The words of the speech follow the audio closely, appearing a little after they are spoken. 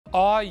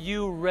Are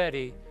you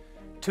ready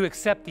to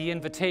accept the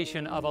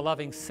invitation of a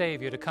loving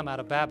Savior to come out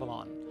of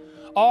Babylon?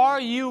 Are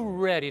you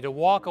ready to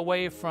walk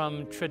away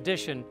from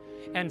tradition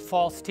and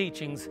false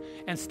teachings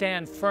and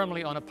stand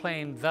firmly on a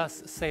plain,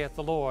 thus saith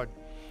the Lord?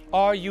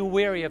 Are you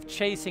weary of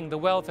chasing the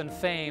wealth and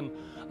fame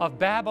of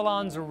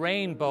Babylon's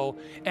rainbow,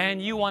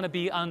 and you want to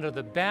be under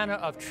the banner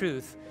of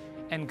truth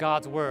and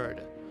God's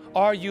Word?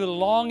 Are you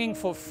longing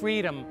for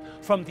freedom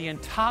from the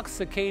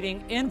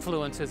intoxicating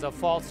influences of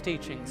false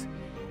teachings?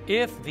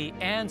 If the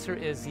answer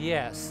is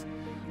yes,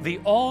 the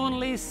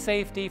only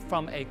safety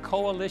from a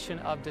coalition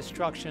of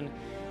destruction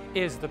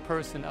is the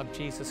person of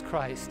Jesus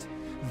Christ.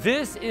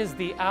 This is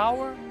the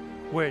hour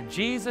where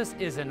Jesus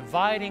is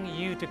inviting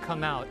you to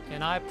come out,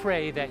 and I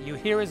pray that you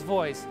hear His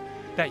voice,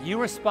 that you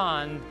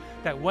respond,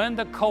 that when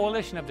the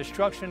coalition of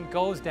destruction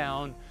goes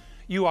down,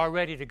 you are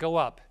ready to go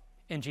up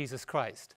in Jesus Christ.